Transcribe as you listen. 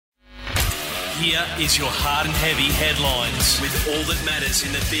Here is your hard and heavy headlines with all that matters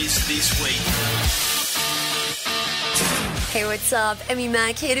in the biz this week. Hey, what's up? Emmy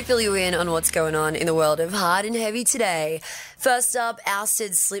Mac here to fill you in on what's going on in the world of hard and heavy today. First up,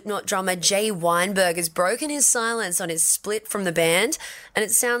 ousted Slipknot drummer Weinberg has broken his silence on his split from the band, and it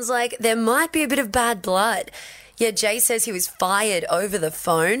sounds like there might be a bit of bad blood. Yeah, Jay says he was fired over the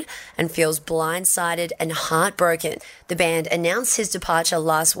phone and feels blindsided and heartbroken. The band announced his departure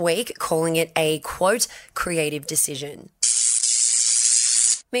last week, calling it a, quote, creative decision.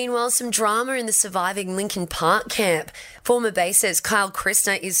 Meanwhile, some drama in the surviving Linkin Park camp. Former bassist Kyle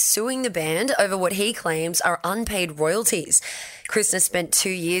Christner is suing the band over what he claims are unpaid royalties. Christner spent 2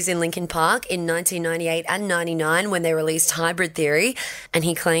 years in Linkin Park in 1998 and 99 when they released Hybrid Theory, and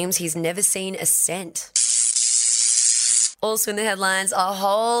he claims he's never seen a cent. Also in the headlines, a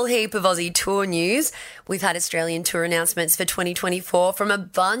whole heap of Aussie tour news. We've had Australian tour announcements for 2024 from a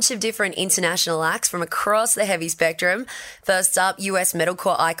bunch of different international acts from across the heavy spectrum. First up, US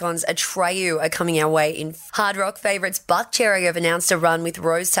metalcore icons Atreyu are coming our way in. Hard rock favourites Buckcherry have announced a run with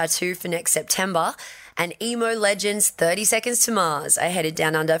Rose Tattoo for next September. And emo legends 30 Seconds to Mars are headed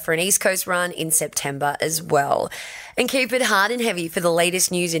down under for an East Coast run in September as well. And keep it hard and heavy for the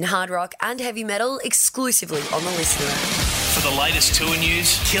latest news in hard rock and heavy metal exclusively on the Listener app. For the latest tour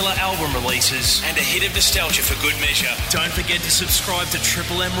news, killer album releases, and a hit of nostalgia for good measure, don't forget to subscribe to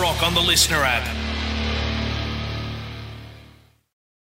Triple M Rock on the Listener app.